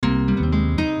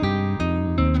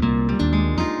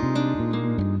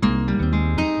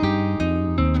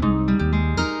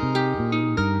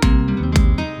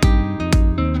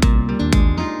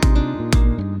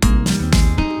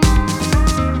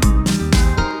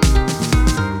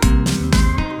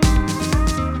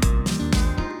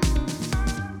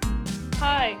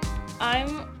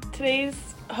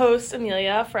host,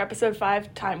 Amelia, for episode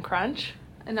 5, Time Crunch.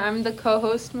 And I'm the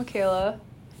co-host, Michaela.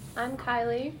 I'm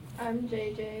Kylie. I'm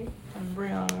JJ. I'm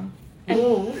Brianna.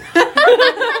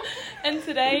 And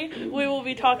today we will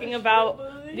be talking about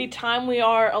the time we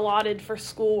are allotted for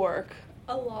schoolwork.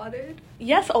 Allotted?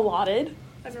 Yes, allotted.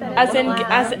 As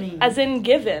As in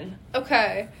given.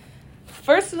 Okay.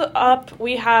 First up,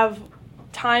 we have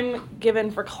time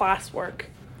given for classwork.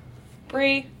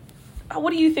 Bree,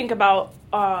 what do you think about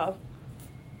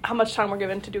how much time we're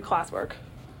given to do classwork?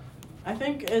 I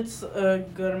think it's a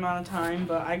good amount of time,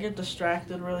 but I get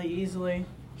distracted really easily,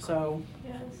 so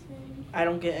I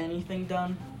don't get anything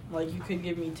done. Like, you could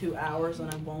give me 2 hours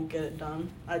and I won't get it done.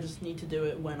 I just need to do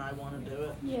it when I want to do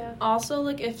it. Yeah. Also,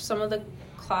 like, if some of the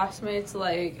classmates,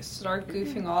 like, start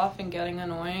goofing off and getting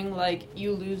annoying, like,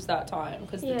 you lose that time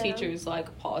because the teacher's,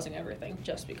 like, pausing everything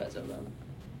just because of them.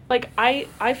 Like,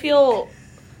 I feel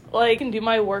like I can do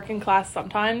my work in class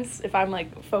sometimes if I'm,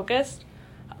 like, focused.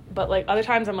 But, like, other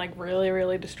times I'm, like, really,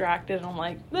 really distracted. And I'm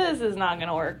like, this is not going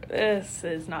to work. This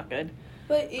is not good.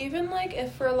 But even, like,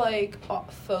 if we're, like,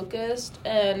 focused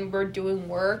and we're doing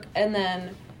work and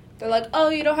then they're like, oh,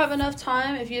 you don't have enough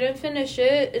time. If you didn't finish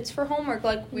it, it's for homework.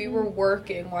 Like, we were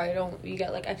working. Why don't we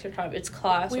get, like, extra time? It's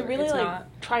class. We really,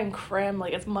 try and cram,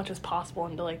 like, as much as possible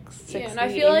into, like, 60, and I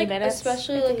feel like, minutes.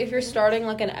 especially, like, if you're starting,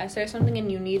 like, an essay or something and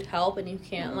you need help and you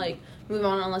can't, like, move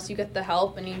on unless you get the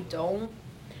help and you don't.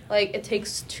 Like, it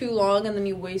takes too long and then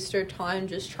you waste your time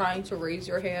just trying to raise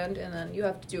your hand and then you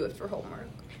have to do it for homework.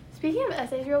 Speaking of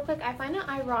essays real quick, I find it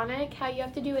ironic how you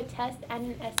have to do a test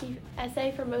and an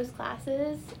essay for most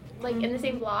classes, like, in the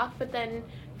same block, but then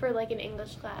for, like, an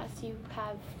English class, you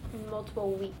have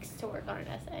multiple weeks to work on an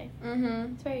essay.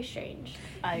 Mm-hmm. It's very strange.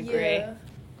 I agree. Yeah.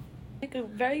 Like, a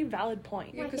very valid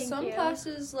point. Yeah, because Thank some you.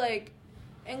 classes, like,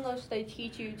 English, they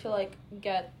teach you to, like,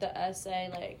 get the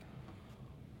essay, like,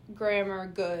 grammar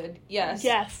good, yes.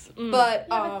 Yes. Mm. But,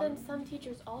 Yeah, but then some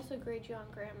teachers also grade you on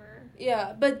grammar.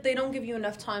 yeah, but they don't give you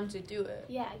enough time to do it,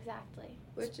 Yeah, exactly.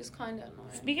 which is kind of annoying.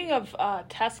 Speaking of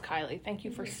tests, Kylie, thank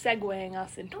you for segueing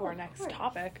us into our next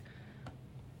topic.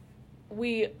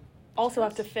 We also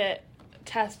have to fit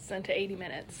tests into 80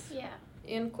 minutes. Yeah.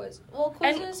 And quizzes,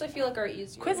 I feel like, are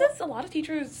easier. Quizzes, a lot of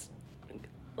teachers,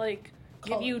 like,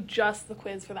 give you just the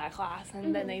quiz for that class,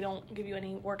 and then they don't give you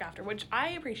any work after, which I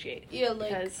appreciate. Yeah, like,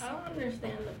 because I don't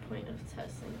understand the point of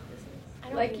tests and quizzes. I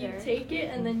don't Like, either. you take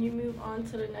it and then you move on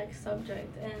to the next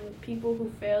subject, and people who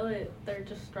fail it, they're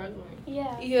just struggling.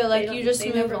 Yeah. yeah, like, They you don't- just they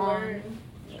move never on. learn.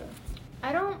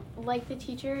 I don't like the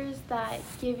teachers that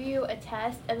give you a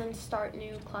test and then start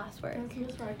new classwork. That's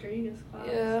Miss Rodriguez's class.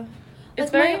 Yeah.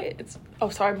 it's Like, very, oh,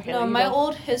 sorry, Michaela. No, you my go.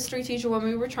 old history teacher, when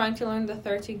we were trying to learn the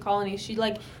 13 colonies, she,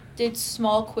 like, did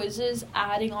small quizzes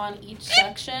adding on each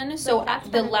section. So that's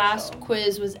the last beneficial.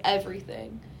 quiz was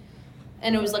everything.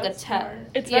 And it was like a That's test. smart.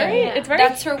 It's Yeah. very, Yeah. it's very,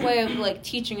 That's her way of, like,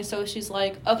 teaching. So she's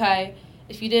like, okay,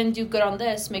 if you didn't do good on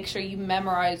this, make sure you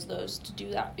memorize those to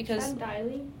do that. Because, And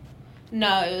Diley.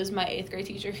 no, it was my 8th grade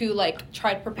teacher who, like,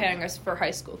 tried preparing us for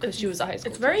high school because she was a high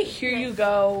school it's very, teacher. here you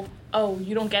go, oh,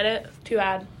 you don't get it, too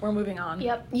bad, we're moving on.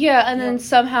 Yep. Yeah, and then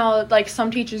somehow, like,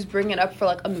 some teachers bring it up for,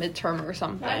 like, a midterm or Not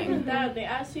something. even that, they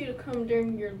ask you to come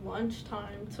during your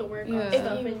lunchtime to work Yeah. on If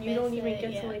stuff, you and you don't miss even it,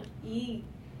 get yeah. to, like, eat.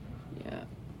 Yeah.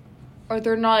 Or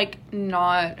they're not, like,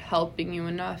 not helping you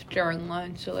enough during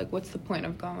lunch. So, like, what's the point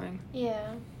of going?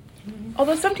 Yeah.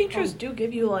 Although some teachers do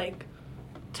give you, like,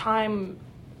 time,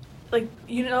 like,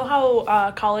 you know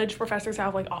how college professors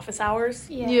have, like, office hours?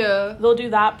 Yeah. They'll do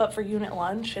that, but for unit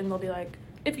lunch, and they'll be like,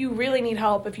 if you really need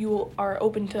help, if you are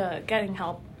open to getting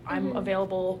help, I'm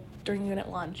available during unit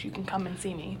lunch. You can come and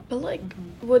see me. But, like,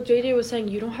 what JJ was saying,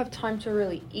 you don't have time to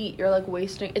really eat. You're, like,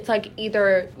 wasting. It's, like,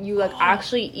 either you, like,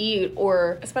 actually eat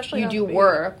or Especially you on do the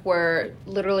work where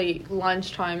literally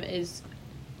lunchtime is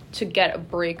to get a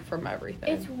break from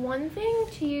everything. It's one thing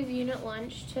to use unit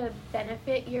lunch to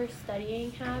benefit your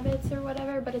studying habits or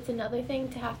whatever, but it's another thing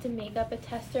to have to make up a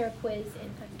test or a quiz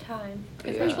in time.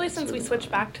 Especially since we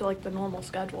switched back to, like, the normal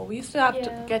schedule. We used to have to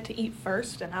Yeah. get to eat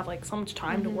first and have, like, so much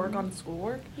time to work on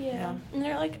schoolwork. Yeah. And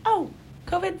they're like, oh,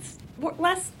 COVID's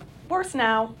worse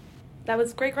now. That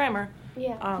was great grammar.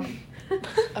 Yeah.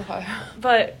 Okay.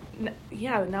 But,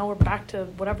 yeah, now we're back to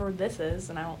whatever this is,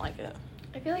 and I don't like it.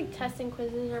 I feel like tests and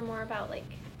quizzes are more about, like,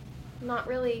 not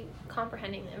really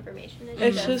comprehending the information.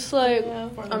 It's just, like,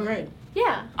 For the grade.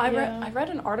 Yeah. I read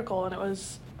an article, and it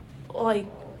was, like,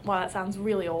 wow, that sounds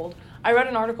really old. I read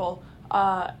an article,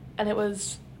 and it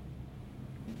was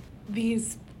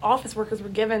these office workers were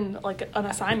given, like, an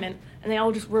assignment, and they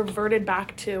all just reverted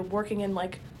back to working in,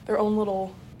 like, their own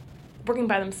little, working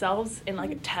by themselves in,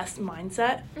 like, a test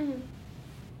mindset,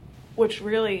 which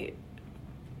really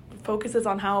focuses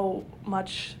on how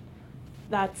much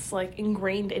that's like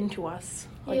ingrained into us.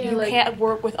 Like Yeah. you Like- can't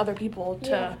work with other people to.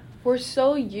 Yeah. We're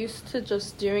so used to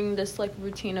just doing this like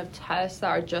routine of tests that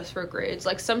are just for grades.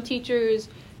 Like some teachers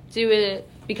do it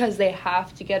because they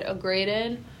have to get a grade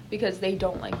in because they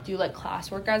don't like do like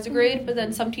classwork as a grade, but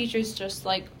then some teachers just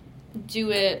like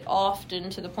do it often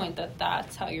to the point that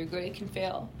that's how your grade can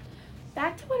fail.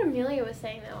 Back to what Amelia was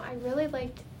saying though, I really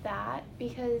liked that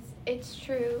because it's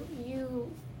true.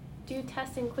 You do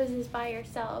tests and quizzes by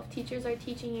yourself. Teachers are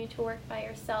teaching you to work by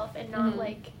yourself and not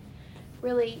like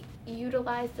really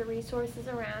utilize the resources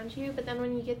around you. But then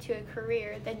when you get to a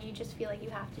career, then you just feel like you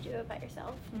have to do it by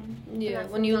yourself. Yeah,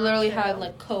 that's when you not literally true. have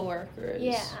like coworkers.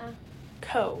 Yeah,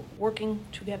 Working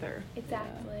together.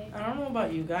 exactly. I don't know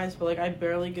about you guys, but like I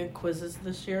barely get quizzes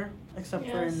this year, except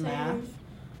for in same. math.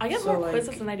 I get So, more like-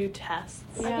 quizzes than I do tests.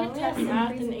 Yeah, I I get get tests and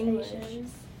math and English.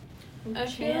 presentations. I feel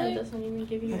Chan like- doesn't even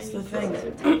give you That's any the thing.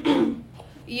 quizzes.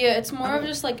 Yeah, it's more of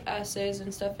just like essays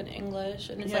and stuff in English,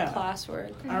 and it's Yeah. like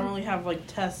classwork. I don't really have like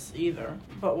tests either,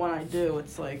 but when I do,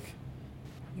 it's like,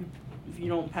 if you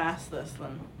don't pass this,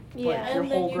 then Yeah. Like, your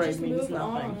And then whole you grade just means move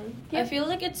nothing. on. Yep. I feel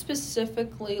like it's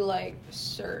specifically like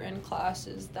certain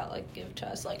classes that like give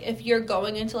tests. Like if you're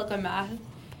going into like a math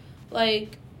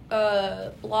like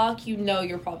block, you know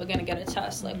you're probably gonna get a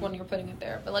test like when you're putting it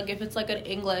there. But like if it's like an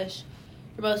English,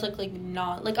 you're most likely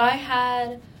not. Like I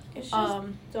had It's just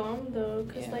dumb though,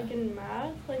 because yeah. like in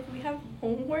math, like we have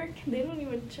homework, they don't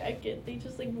even check it. They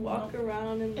just like walk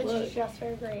around and It's look. just for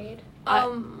a grade.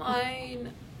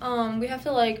 mine we have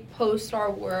to like post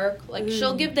our work. Like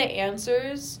she'll give the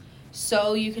answers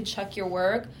so you can check your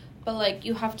work, but like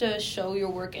you have to show your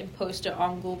work and post it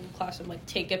on Google Classroom. Like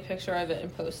take a picture of it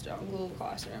and post it on Google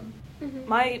Classroom.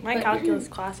 My But- calculus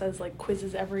class has like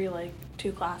quizzes every like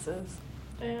 2 classes.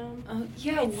 Damn.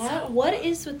 Yeah, what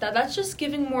is with that? That's just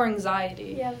giving more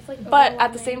anxiety. Yeah, it's like. But at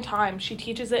the overwhelming. same time, she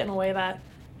teaches it in a way that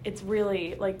it's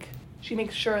really like she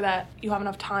makes sure that you have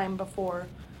enough time before.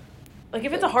 Like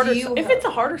if it's a But harder do you if have- it's a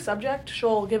harder subject,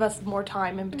 she'll give us more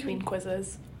time in between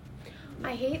quizzes.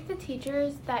 I hate the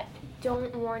teachers that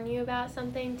don't warn you about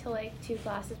something till like 2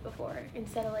 classes before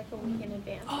instead of like a week in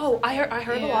advance. or Oh, I something.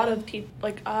 heard a Yeah. lot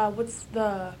of what's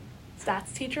the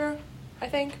stats teacher? I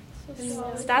think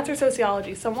Sociology. stats or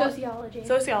sociology. Someone Sociology.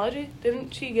 sociology.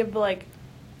 Didn't she give like,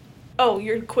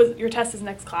 your test is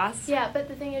next class? Yeah, but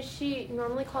the thing is, she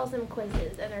normally calls them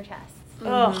quizzes and they're tests.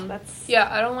 Ugh, that's Yeah,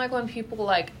 I don't like when people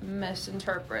like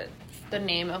misinterpret the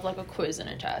name of like a quiz and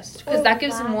a test because Oh, that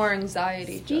gives them last- more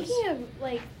anxiety. Speaking of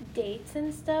like dates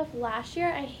and stuff, last year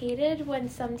I hated when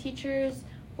some teachers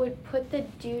would put the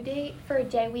due date for a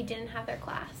day we didn't have their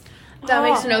class. That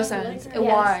makes Oh. no sense. Yes,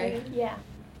 Why? Yeah.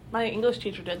 my English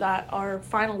teacher did that. Our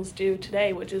finals due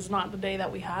today, which is not the day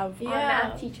that we have. Our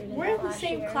math teacher did We're that in the last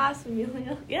same year. class,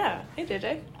 Amelia. Yeah, hey JJ.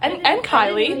 I And didn't- and I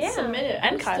Kylie. didn't Yeah. submit it.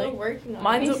 And I'm still Kylie. working on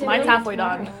Mine's it. Please mine's submit it halfway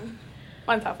done. Tomorrow.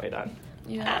 Mine's halfway done.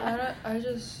 Yeah, I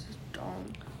just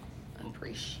don't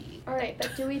appreciate. All right,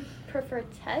 but do we prefer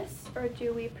tests or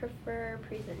do we prefer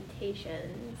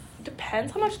presentations?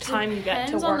 Depends how much time you get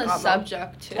to Depends work on the them.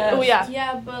 subject too. Oh yeah.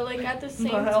 Yeah, but like at the same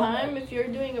The hell? time, if you're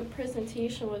doing a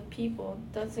presentation with people,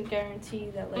 doesn't guarantee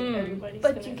that like everybody's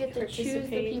But gonna you get to choose the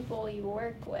participate. people you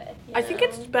work with. You I think know?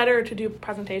 it's better to do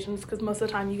presentations because most of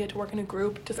the time you get to work in a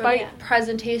group. Despite Yeah.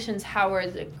 Presentations, how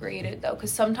is it graded though?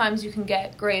 Because sometimes you can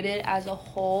get graded as a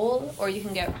whole, or you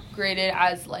can get graded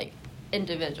as like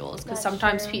individuals. Because That's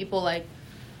sometimes true. people like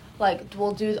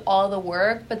will do all the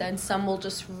work, but then some will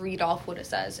just read off what it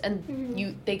says, and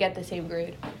Mhm. they get the same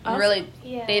grade. Us? Really,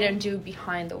 Yeah. they didn't do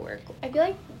behind the work. I feel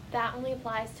like that only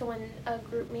applies to when a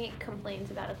group mate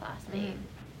complains about a classmate.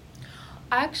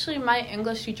 Actually, my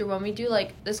English teacher, when we do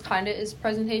like this, kind of is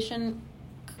presentation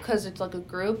because it's like a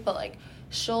group, but like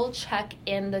she'll check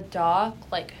in the doc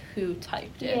like who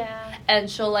typed it, Yeah. and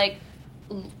she'll like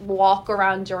walk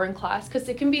around during class because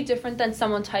it can be different than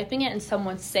someone typing it and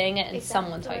someone saying it and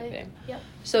someone Exactly. typing. Yep.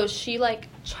 So she like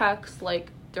checks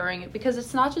like during it because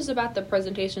it's not just about the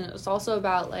presentation; it's also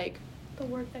about like The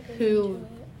work that goes Who- into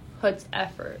it. puts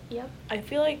effort. Yep. I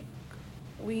feel like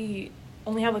we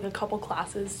only have like a couple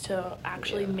classes to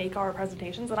actually make our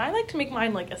presentations, and I like to make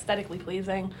mine like aesthetically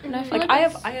pleasing. And I feel Like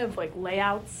it's- I have like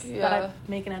layouts that Yeah. I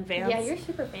make in advance. Yeah, you're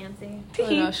super fancy. I don't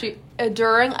know, she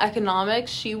during economics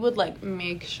she would like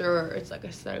make sure it's like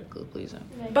aesthetically pleasing.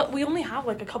 But we only have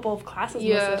like a couple of classes most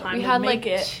Yeah, of the time we to had, make like,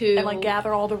 it 2. and like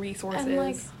gather all the resources. And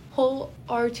like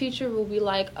our teacher will be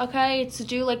like, okay, it's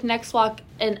due like next block,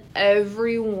 and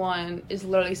everyone is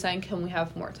literally saying, can we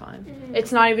have more time? Mm-hmm.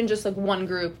 It's not even just like one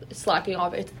group slacking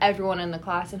off, it's everyone in the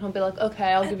class, and he'll be like,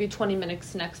 okay, I'll give you 20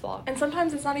 minutes next block. And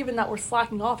sometimes it's not even that we're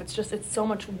slacking off, it's just it's so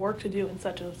much work to do in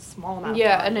such a small amount of time.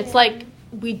 Yeah, and it's like,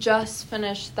 we just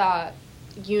finished that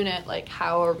unit, like,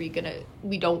 how are we gonna,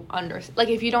 we don't understand, like,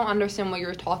 if you don't understand what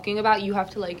you're talking about, you have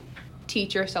to like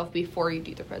teach yourself before you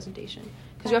do the presentation,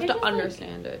 because you have to just,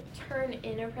 understand it. Turn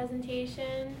in a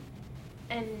presentation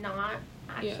and not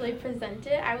actually present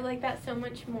it. I would like that so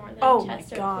much more than oh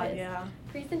test my or god, quiz. yeah.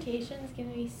 Presentations give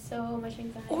me so much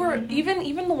anxiety. Or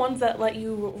even the ones that let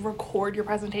you record your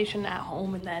presentation at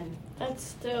home and then That's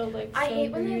still like I so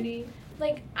hate when greedy.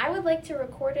 like, I would like to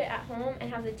record it at home and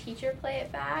have the teacher play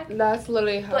it back, That's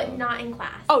literally how. but not in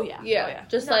class. oh yeah. Yeah,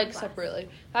 just Not like class. separately.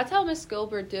 That's how Miss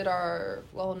Gilbert did our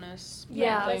wellness.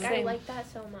 Yeah, Like, thing. I same. like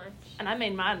that so much. And I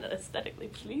made mine aesthetically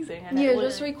pleasing, and Yeah, it was,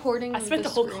 just recording. I spent the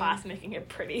whole screen. class making it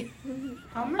pretty.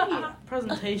 How many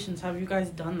presentations have you guys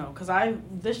done though? Because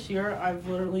this year I've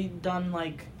literally done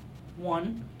like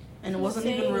one, and it wasn't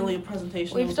even Same. really a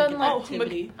presentation. We've it was done, an like,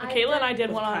 activity. Michaela and I did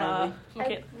With one on Kylie.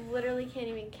 Michaela. I literally can't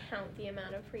even count the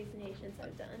amount of presentations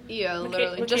I've done. Yeah, Micha-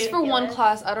 literally. Micha- Just for one Yes.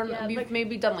 class, I don't know. Yeah, We've like-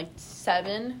 maybe done like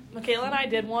 7. Michaela and I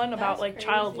did one about That's like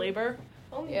child crazy. labor,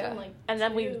 Only Yeah. done, like, and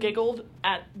then we 2. giggled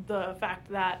at the fact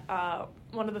that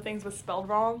one of the things was spelled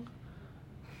wrong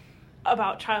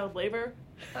about child labor.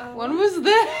 When was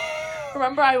that?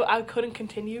 Remember, I couldn't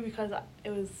continue because it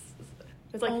was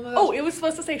like, Oh my oh, gosh. it was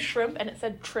supposed to say shrimp and it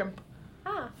said trimp.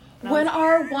 Ah. And I When was-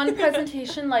 our one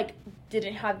presentation like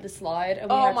didn't have the slide, and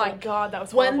we oh had my to, god, that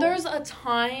was when horrible. there's a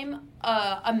time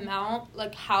amount,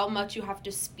 like how much you have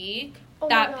to speak, Oh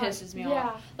my that God. pisses me Yeah.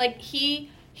 off. Like he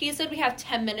said we have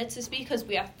 10 minutes to speak because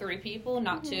we have 3 people,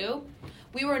 not 2.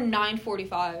 We were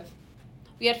 9:45.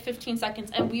 We had 15 seconds,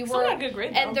 and we Still were. not a good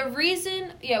grade, And though. the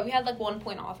reason, yeah, we had like 1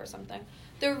 point off or something.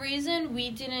 The reason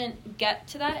we didn't get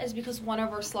to that is because one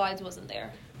of our slides wasn't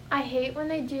there. I hate when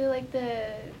they do like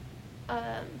the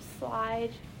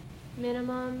slide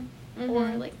minimum or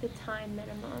Mhm. like the time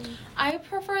minimum. I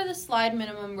prefer the slide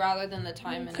minimum rather than the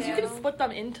time Because minimum. you can split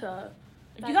them into.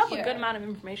 If you That's have a true. good amount of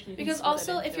information, you can Because split it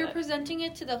also, if into you're it. presenting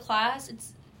it to the class,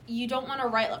 you don't want to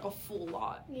write like a full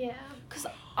lot. Yeah. Because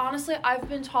honestly, I've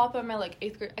been taught by my like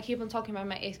 8th grade. I keep on talking about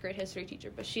my 8th grade history teacher,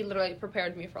 but she literally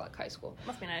prepared me for like high school.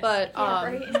 Must be nice. But Yeah,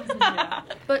 right? Yeah.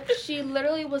 but she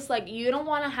literally was like, you don't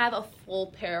want to have a full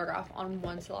paragraph on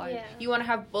one slide. Yeah. You want to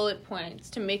have bullet points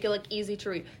to make it like easy to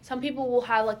read. Some people will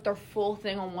have like their full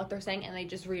thing on what they're saying and they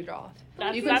just read it off.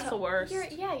 that's you can that's tell- the worst.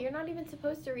 You're not even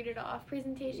supposed to read it off.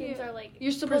 Presentations Yeah. are like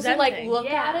You're supposed to like Presenting. look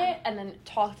at Yeah. it and then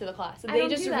talk to the class. I They don't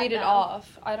just do that, read it though.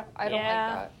 off. I don't Yeah. like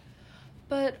that.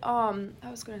 But I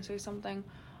was gonna say something.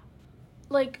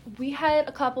 Like we had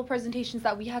a couple presentations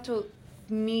that we had to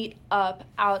meet up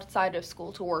outside of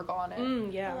school to work on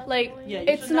it. Yeah. Like, Yeah, you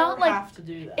It's should not never like- have to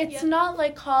do that. It's Yeah. not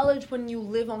like college when you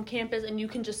live on campus and you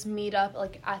can just meet up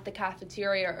like at the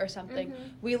cafeteria or something. Mhm.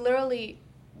 We literally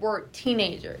were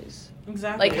teenagers.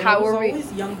 Exactly. Like, And how it was are we-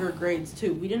 always younger grades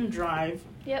too. We didn't drive.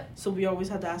 Yep. So we always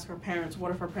had to ask our parents,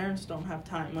 what if our parents don't have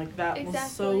time? Like that was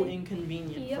so Exactly.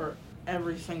 inconvenient Yep. for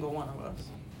every single one of us.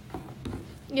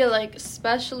 Yeah, like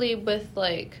especially with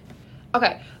like,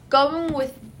 okay, going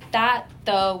with that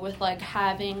though, with like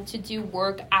having to do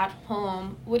work at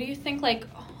home. What do you think?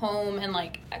 Like home and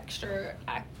like I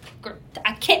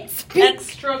can't speak.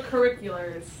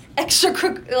 Extracurriculars.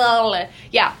 Extracurricular.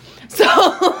 Yeah. So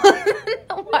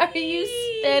why are you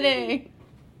spitting?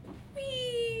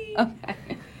 Okay.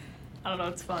 I don't know.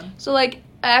 It's fun. So like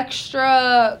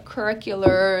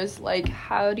extracurriculars, like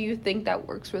how do you think that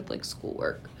works with like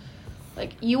schoolwork?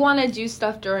 Like you want to do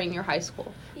stuff during your high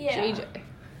school. Yeah. JJ.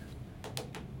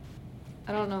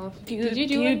 I don't know if Do you did you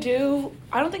do do you any- do?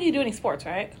 I don't think you do any sports,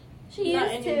 right? She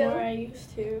Not used anymore. to. I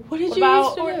used to. What did What you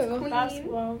about- used to do? Queen.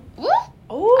 Basketball. What?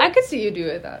 Oh, I could see you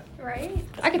doing that. Right?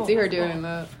 I could see her doing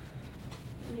that.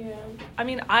 Yeah. I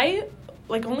mean, I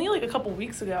like only like a couple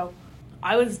weeks ago,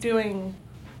 I was doing.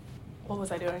 What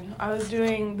was I doing? I was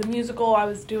doing the musical. I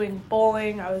was doing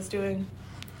bowling. I was doing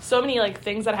so many like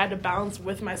things that I had to balance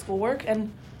with my schoolwork,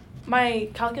 and my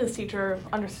calculus teacher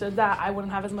understood that I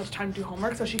wouldn't have as much time to do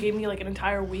homework, so she gave me like an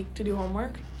entire week to do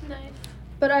homework. Nice.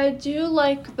 But I do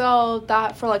like though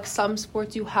that for like some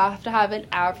sports you have to have an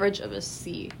average of a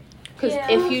C. Because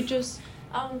Yeah. if you just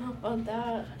I don't know about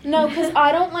that. no, because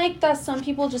I don't like that some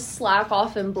people just slack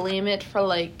off and blame it for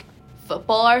like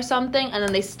football or something, and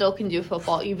then they still can do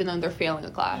football even though they're failing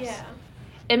a class. Yeah.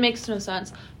 It makes no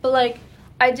sense. But like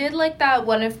I did like that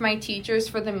one of my teachers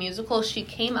for the musical, she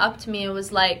came up to me and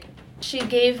was like, she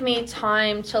gave me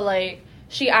time to like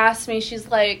she asked me, she's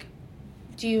like,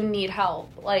 do you need help?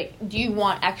 Like, do you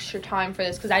want extra time for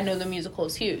this? Because I know the musical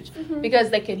is huge. Because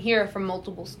they can hear from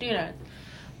multiple students.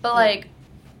 But, like,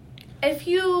 if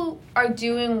you are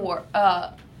doing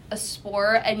a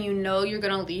sport and you know you're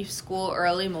going to leave school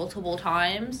early multiple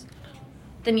times,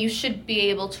 then you should be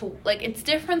able to, like, it's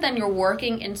different than you're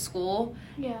working in school,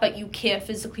 but you can't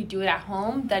physically do it at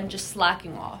home than just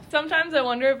slacking off. Sometimes I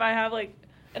wonder if I have, like,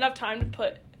 enough time to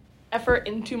put effort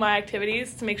into my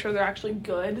activities to make sure they're actually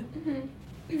good.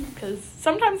 Because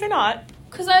sometimes they're not.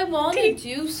 Because I want to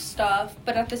do stuff,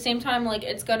 but at the same time, like,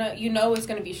 it's going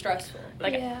to be stressful.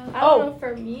 Like, I don't know,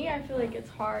 for me, I feel like it's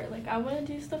hard. Like, I want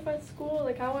to do stuff at school.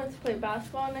 Like, I wanted to play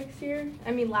basketball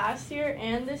last year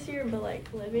and this year, but,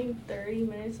 like, living 30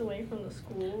 minutes away from the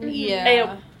school.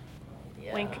 Yeah.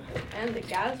 Wink. And the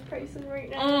gas prices right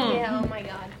now. Yeah, oh my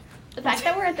god. The fact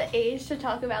that we're at the age to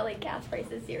talk about, like, gas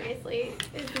prices seriously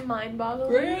is mind-boggling.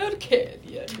 Grand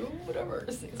Canyon, whatever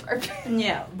things are.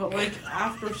 Yeah, but, like,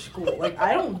 after school, like,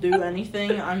 I don't do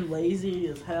anything. I'm lazy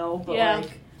as hell, but, like...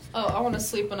 Oh, I want to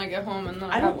sleep when I get home, and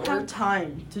then I don't have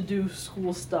time to do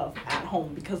school stuff at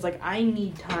home because, like, I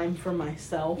need time for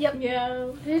myself. Yep. Yeah.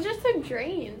 You're just so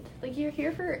drained. Like, you're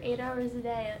here for 8 hours a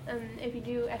day, and if you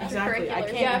do extracurriculars. Exactly. I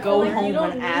can't go home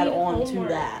and add on to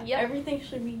that. Yep. Everything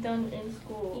should be done in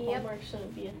school. Yep. Homework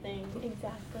shouldn't be a thing.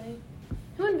 Exactly.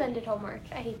 Who invented homework?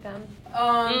 I hate them.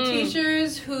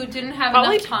 Teachers who didn't have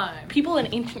Probably enough time. People in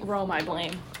ancient Rome, I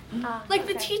blame. Like,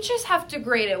 the teachers have to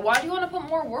grade it. Why do you want to put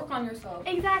more work on yourself?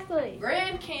 Exactly.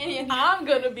 Grand Canyon. I'm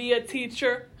gonna be a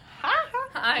teacher.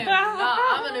 I am not.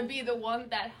 I'm going to be the one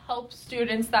that helps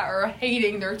students that are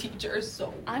hating their teachers.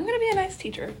 So I'm gonna be a nice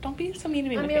teacher. Don't be so mean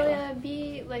to me, Michaela. Amelia,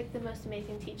 be, like, the most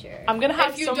amazing teacher. I'm gonna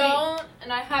have if you so don't,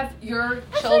 and I have your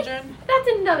children. That's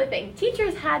another thing.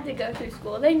 Teachers had to go through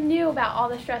school. They knew about all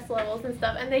the stress levels and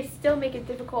stuff, and they still make it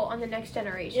difficult on the next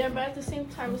generation. Yeah, but at the same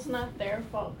time, it's not their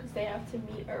fault because they have to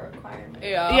meet a requirement.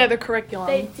 Yeah, the curriculum.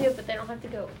 They do, but they don't have to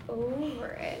go over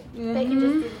it. They can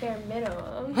just do the bare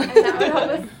minimum, and that would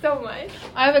help us so much.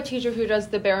 I have a teacher who does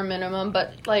the bare minimum,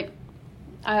 but, like,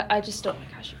 I just don't think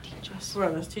I should teach I us.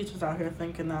 swear, there's teachers out here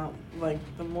thinking that, like,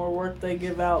 the more work they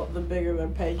give out, the bigger their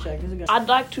paycheck is gonna. I'd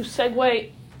like to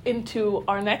segue into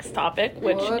our next topic,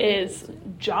 which is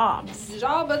jobs.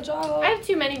 Job. I have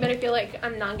too many, but I feel like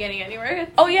I'm not getting anywhere.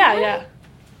 Oh, yeah.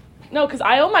 No, because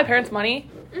I owe my parents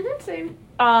money. Same.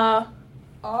 I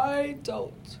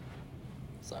don't.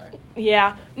 Sorry.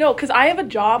 Yeah. No, because I have a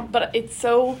job, but it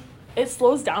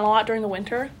slows down a lot during the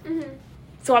winter.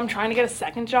 So I'm trying to get a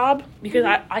second job because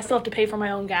I still have to pay for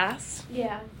my own gas.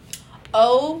 Yeah.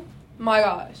 Oh my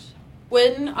gosh.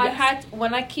 When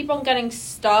I keep on getting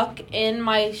stuck in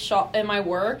my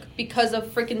work because of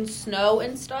freaking snow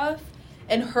and stuff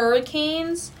and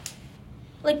hurricanes,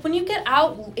 like, when you get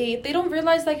out late, they don't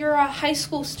realize that you're a high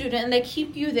school student and they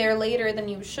keep you there later than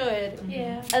you should.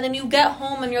 Yeah. And then you get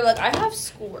home and you're like, I have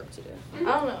schoolwork to do. I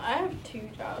don't know. I have 2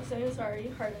 jobs and it's already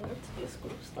hard enough to do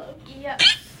school stuff. Yep.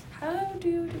 How do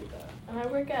you do that? And I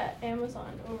work at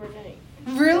Amazon overnight.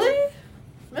 Really?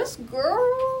 Miss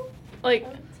Girl? Like,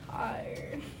 I'm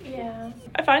tired. Yeah.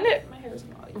 I find it My hair's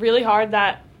naughty. really hard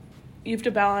that you have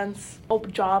to balance a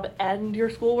job and your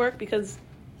schoolwork because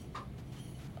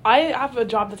I have a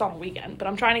job that's on the weekend, but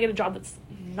I'm trying to get a job that's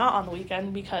not on the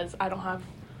weekend because I don't have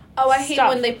Oh, I hate stuff.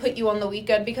 when they put you on the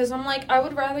weekend because I'm like, I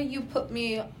would rather you put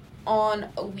me on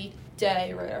a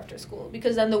weekday right after school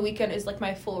because then the weekend is like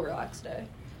my full relaxed day.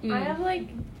 I have like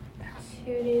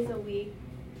 2 days a week,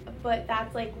 but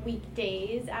that's like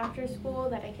weekdays after school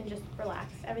that I can just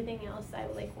relax. Everything else I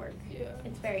like work. Yeah.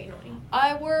 It's very annoying.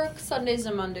 I work Sundays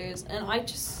and Mondays, and I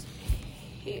just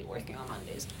hate working on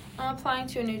Mondays. I'm applying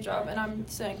to a new job, and I'm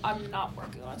saying I'm not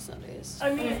working on Sundays.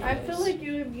 I mean, I feel like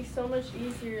it would be so much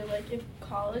easier, like, if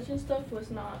college and stuff was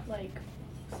not, like,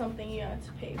 something you had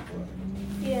to pay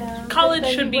for. Yeah. College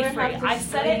Then should you be wouldn't free. have to I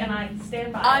said it and I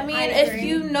stand by it. I mean, I if agree.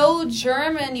 you know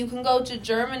German, you can go to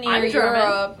Germany or I'm German.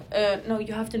 Europe. No,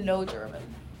 you have to know German.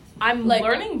 I'm like-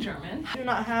 learning German. I do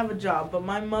not have a job, but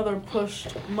my mother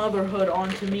pushed motherhood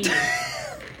onto me.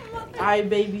 I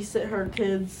babysit her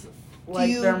kids like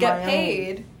Do you they're get my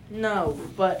paid? own. No,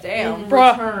 but Damn. in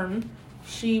Bruh. return,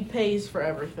 she pays for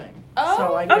everything. Oh,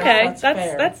 so I guess Okay, that's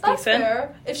fair. that's That's decent.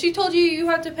 fair. If she told you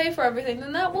had to pay for everything,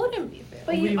 then that wouldn't be fair.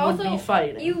 But we you would be also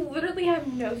fighting. you literally have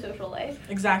no social life.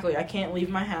 Exactly. I can't leave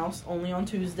my house only on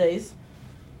Tuesdays.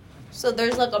 So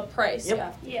there's like a price.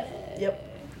 Yep. Yeah. Yep.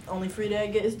 Only free day I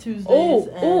get is Tuesdays. Oh,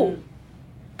 and oh.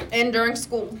 And during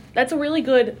school. That's a really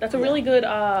good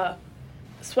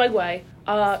segue.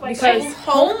 Because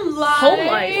Home life. home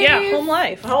life. Yeah, home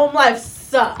life. Home life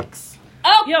sucks.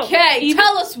 Okay,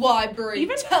 tell us why, Brie.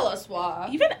 Tell us why.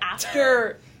 Even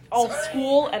after all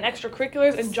school and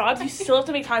extracurriculars and jobs, you still have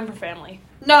to make time for family.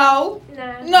 No.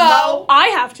 No. I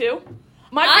have to.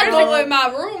 I go in my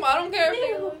room. I don't care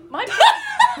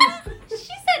She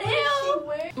said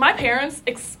ew. My parents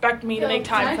expect me to make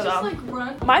time for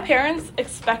them. My parents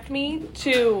expect me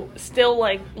to still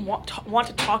like want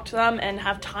to talk to them and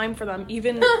have time for them,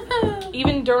 even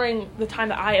during the time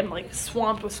that I am like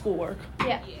swamped with schoolwork.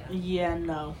 Yeah,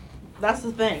 no. That's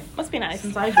the thing. Must be nice.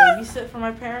 Since I babysit for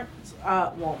my parents,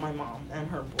 well, my mom and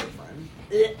her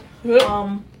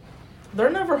boyfriend, they're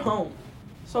never home.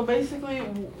 So basically,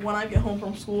 when I get home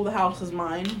from school, the house is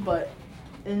mine, but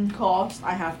in cost,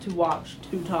 I have to watch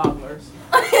 2 toddlers.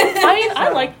 I mean, I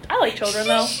like children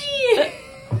though.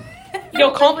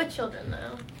 Yo, call with children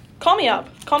though. Call me up.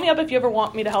 Call me up if you ever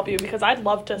want me to help you because I'd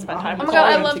love to spend time Oh with my god,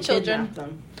 I them. love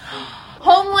children.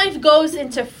 Home life goes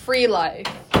into free life.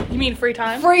 You mean free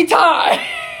time? Free time.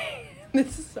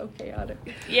 This is so chaotic.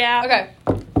 Yeah. Okay.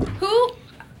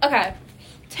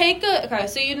 Okay,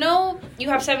 so you know you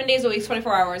have 7 days a week,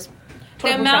 24 hours.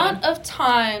 The amount of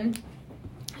time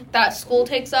that school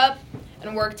takes up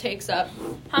and work takes up,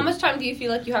 how much time do you feel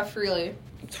like you have freely?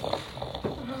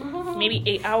 Maybe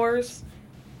 8 hours.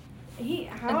 8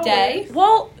 hours? A day?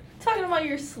 Well, Talking about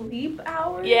your sleep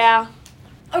hours? yeah.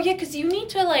 Oh, yeah, because you need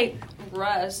to, like,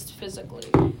 rest physically.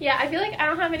 Yeah, I feel like I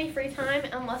don't have any free time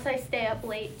unless I stay up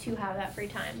late to have that free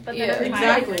time. But then Yeah, I'm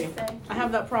tired exactly. the next day. I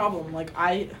have that problem. Like,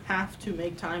 I have to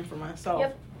make time for myself.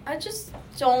 Yep. I just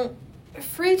don't.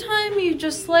 Free time, you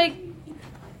just, like.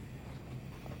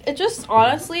 It just,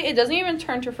 honestly, it doesn't even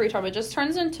turn to free time. It just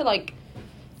turns into, like,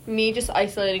 me just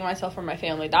isolating myself from my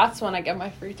family. That's when I get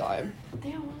my free time.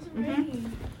 Damn, I wasn't Mhm. ready.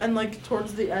 And, like,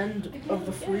 towards the end of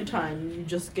the free time, you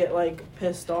just get, like,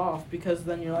 pissed off because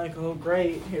then you're like, oh,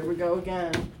 great, here we go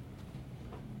again.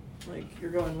 Like,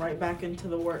 you're going right back into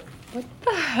the work. What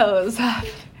the hell is that?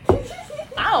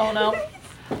 I don't know.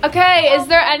 Okay, is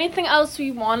there anything else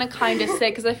we want to kind of say?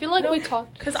 Because I feel like we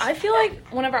talked. Because I feel like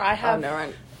whenever I have... never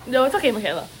mind. No, it's okay,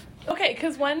 Michaela. Okay,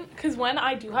 because when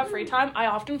I do have free time, I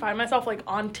often find myself, like,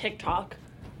 on TikTok.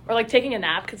 Or, like, taking a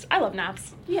nap, because I love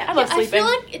naps. Yeah. I love I sleeping. feel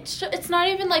like it's not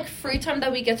even, like, free time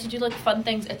that we get to do, like, fun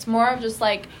things. It's more of just,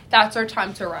 like, that's our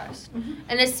time to rest. Mm-hmm.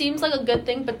 And it seems like a good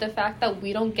thing, but the fact that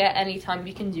we don't get any time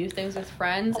we can do things with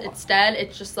friends, instead,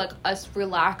 it's just, like, us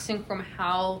relaxing from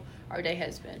how our day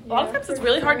has been. A lot of times it's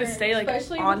really hard to stay, like,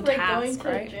 especially on with, like, task, going to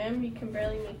right? the gym, you can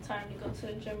barely make time to go to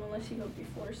the gym unless you go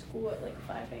before school at, like,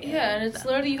 5 a.m. Yeah, and it's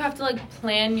literally you have to, like,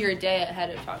 plan your day ahead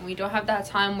of time. We don't have that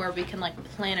time where we can, like,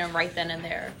 plan it right then and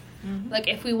there. Mm-hmm. Like,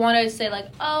 if we wanted to say, like,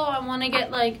 oh, I want to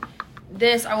get, like,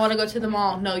 this, I want to go to the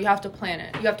mall. No, you have to plan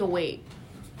it. You have to wait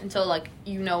until, like,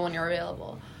 you know when you're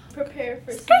available. Prepare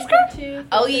for season 2.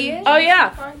 Oh, yeah? Oh,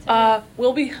 yeah. Content.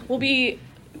 We'll be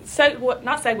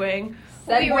not segueing.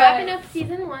 We'll be wrapping up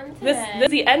season 1 This today. is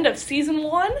the end of season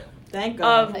 1 Thank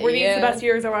God. of Were These Yeah. the Best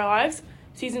Years of Our Lives.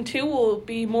 Season 2 will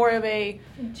be more of a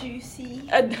Juicy.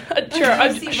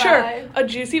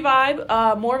 juicy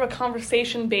vibe, more of a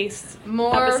conversation based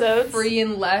More episodes. free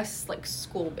and less, like,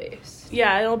 school-based.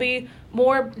 Yeah, it'll be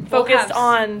more focused have-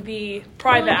 on the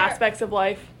private Well, aspects of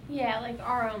life. Yeah, like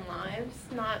our own lives,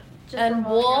 not just And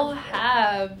revolving we'll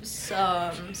around school.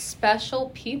 have some special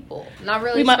people. Not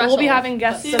really special. We'll be having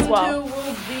guests Season as well. 2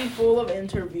 will be full of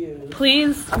interviews.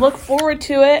 Please look forward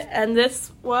to it. And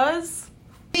this was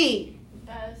The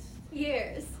Best.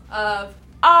 years. of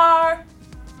our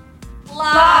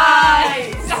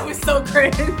lives. That was so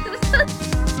cringe.